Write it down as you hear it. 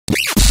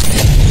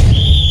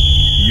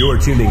You're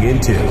tuning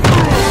into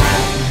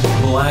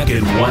Black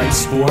and White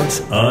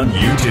Sports on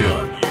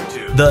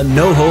YouTube. The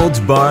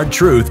no-holds-barred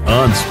truth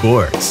on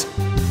sports.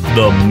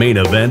 The main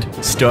event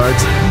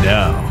starts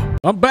now.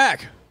 I'm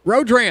back.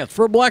 Road Rants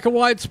for Black and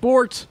White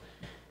Sports.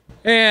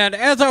 And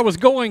as I was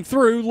going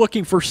through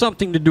looking for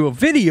something to do a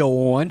video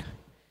on,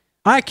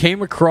 I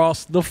came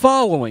across the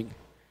following.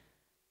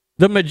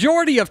 The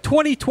majority of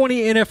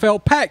 2020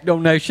 NFL PAC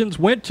donations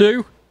went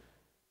to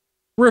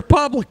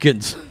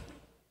Republicans.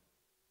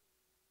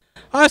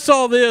 I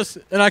saw this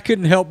and I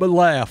couldn't help but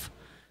laugh.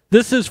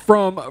 This is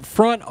from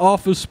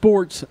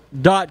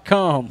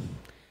frontofficesports.com.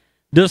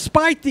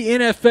 Despite the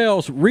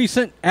NFL's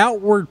recent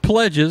outward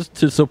pledges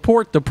to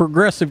support the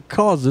progressive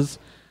causes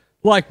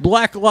like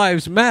Black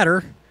Lives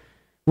Matter,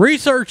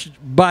 research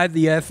by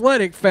The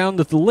Athletic found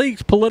that the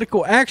league's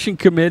political action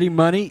committee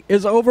money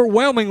is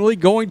overwhelmingly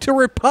going to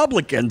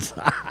Republicans.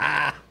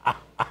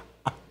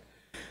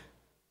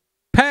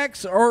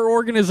 PACs are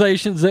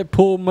organizations that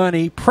pull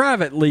money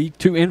privately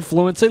to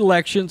influence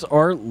elections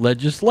or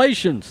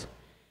legislations,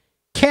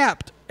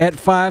 capped at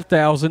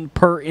 $5,000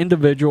 per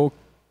individual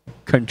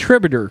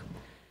contributor.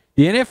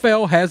 The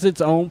NFL has its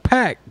own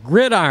PAC,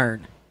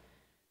 Gridiron,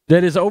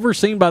 that is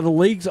overseen by the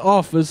league's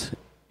office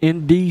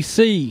in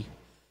D.C.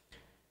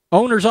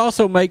 Owners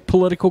also make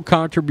political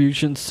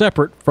contributions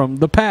separate from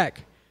the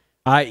PAC,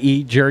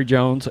 i.e. Jerry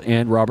Jones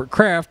and Robert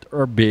Kraft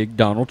are big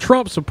Donald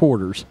Trump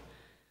supporters.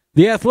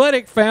 The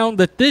Athletic found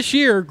that this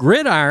year,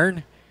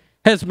 Gridiron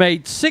has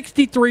made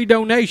 63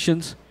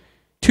 donations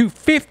to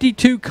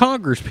 52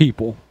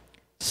 congresspeople,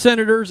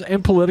 senators,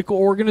 and political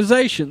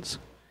organizations.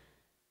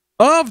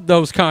 Of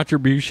those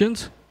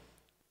contributions,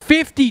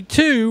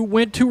 52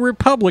 went to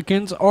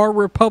Republicans or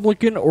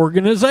Republican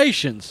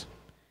organizations.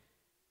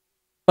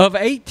 Of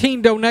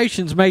 18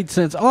 donations made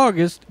since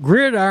August,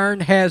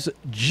 Gridiron has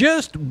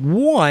just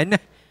one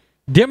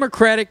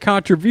Democratic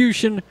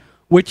contribution,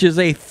 which is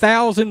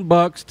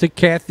 $1,000 to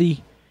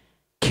Kathy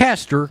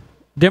Castor,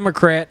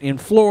 Democrat in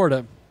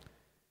Florida.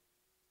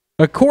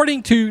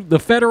 According to the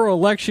Federal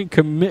Election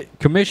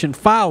Commission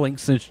filing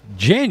since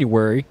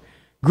January,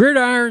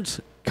 Gridiron's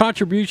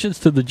contributions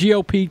to the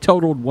GOP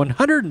totaled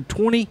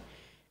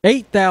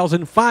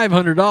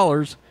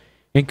 $128,500,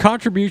 and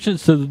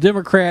contributions to the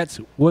Democrats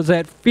was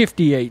at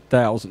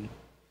 $58,000.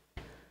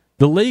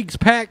 The league's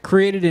PAC,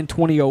 created in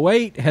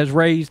 2008, has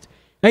raised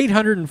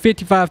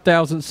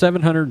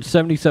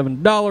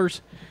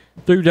 $855,777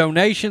 through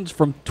donations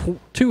from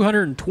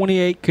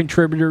 228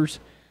 contributors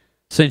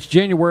since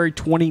January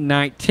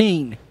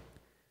 2019.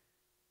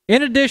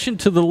 In addition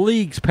to the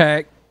league's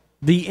PAC,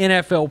 the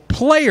NFL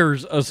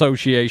Players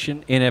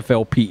Association,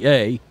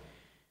 NFLPA,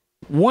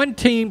 one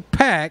team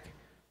PAC,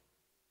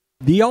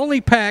 the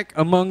only PAC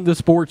among the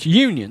sports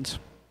unions.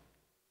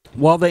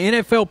 While the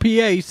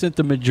NFLPA sent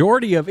the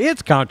majority of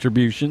its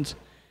contributions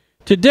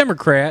to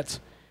Democrats,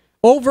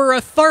 over a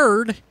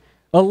third,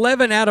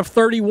 11 out of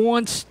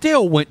 31,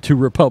 still went to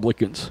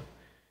Republicans.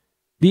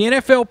 The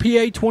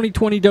NFLPA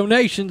 2020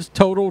 donations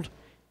totaled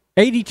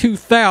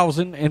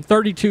 $82,000 and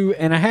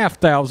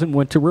 $32,500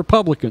 went to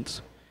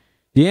Republicans.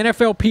 The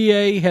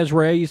NFLPA has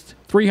raised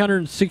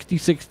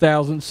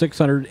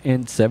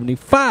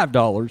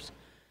 $366,675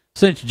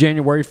 since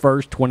January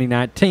 1st,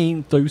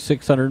 2019 through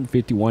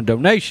 651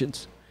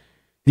 donations.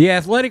 The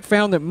Athletic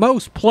found that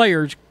most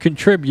players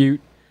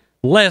contribute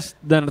less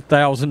than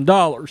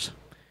 $1,000.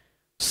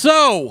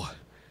 So,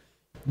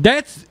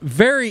 that's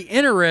very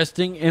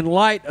interesting in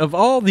light of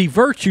all the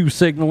virtue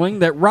signaling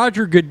that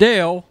Roger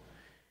Goodell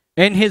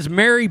and his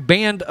merry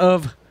band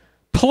of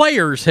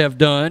players have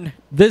done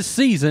this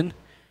season,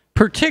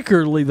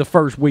 particularly the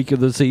first week of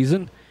the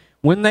season,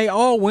 when they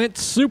all went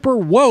super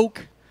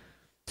woke,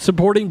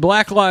 supporting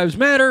Black Lives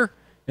Matter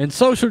and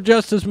social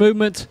justice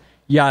movements,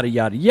 yada,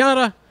 yada,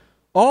 yada,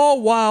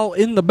 all while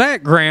in the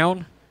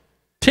background,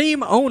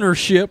 team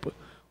ownership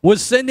was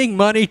sending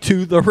money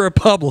to the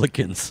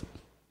Republicans.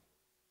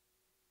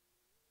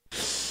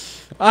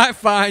 I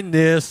find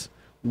this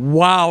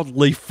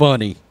wildly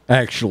funny,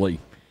 actually.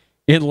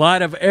 In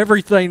light of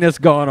everything that's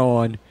gone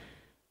on,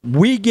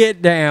 we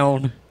get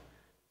down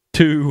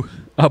to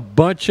a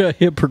bunch of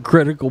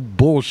hypocritical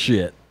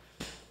bullshit.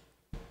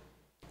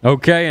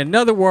 Okay, in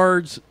other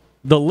words,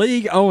 the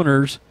league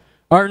owners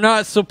are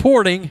not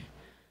supporting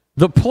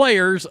the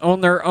players on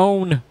their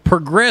own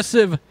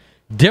progressive,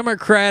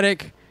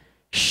 democratic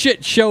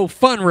shit show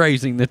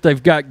fundraising that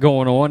they've got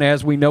going on.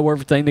 As we know,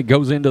 everything that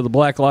goes into the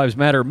Black Lives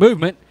Matter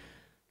movement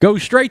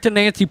goes straight to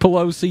Nancy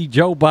Pelosi,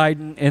 Joe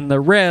Biden, and the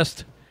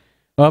rest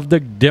of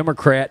the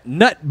Democrat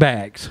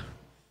nutbags.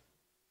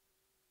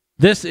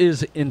 This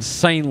is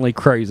insanely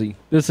crazy.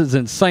 This is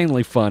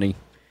insanely funny.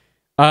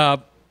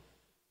 You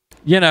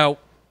know,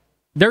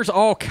 there's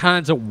all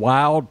kinds of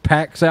wild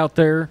PACs out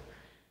there.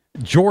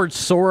 George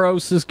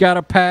Soros has got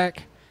a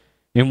PAC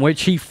in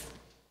which he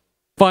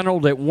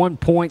funneled at one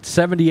point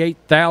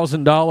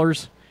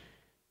 $78,000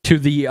 to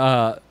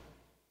the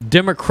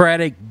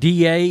Democratic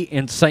DA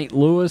in St.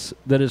 Louis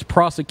that is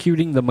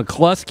prosecuting the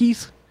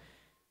McCluskeys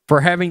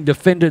for having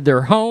defended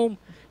their home.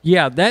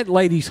 yeah, that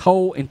lady's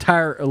whole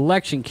entire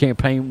election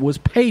campaign was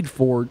paid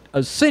for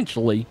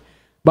essentially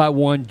by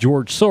one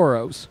George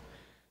Soros.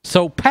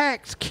 So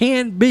PACs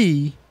can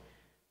be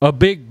a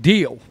big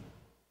deal.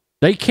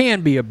 They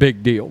can be a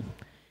big deal.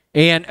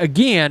 And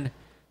again,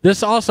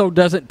 this also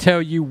doesn't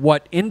tell you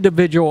what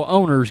individual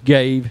owners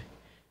gave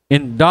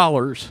in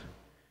dollars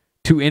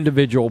to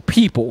individual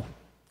people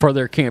for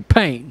their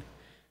campaign.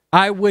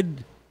 I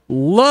would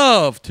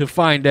love to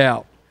find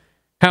out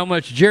how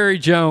much Jerry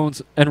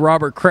Jones and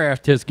Robert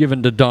Kraft has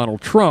given to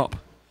Donald Trump.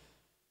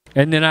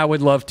 And then I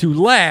would love to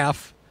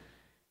laugh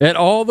at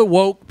all the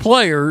woke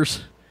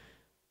players.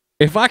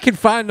 If I can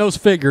find those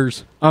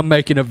figures, I'm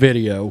making a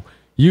video.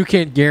 You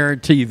can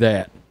guarantee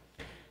that.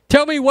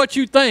 Tell me what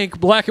you think,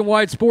 black and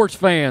white sports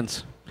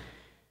fans.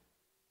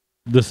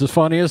 This is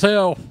funny as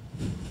hell.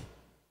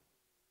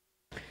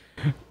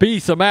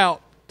 Peace. I'm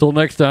out. Till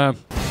next time.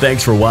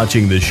 Thanks for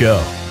watching the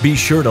show. Be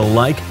sure to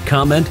like,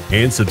 comment,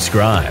 and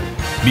subscribe.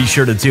 Be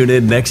sure to tune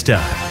in next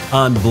time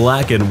on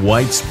Black and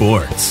White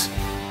Sports.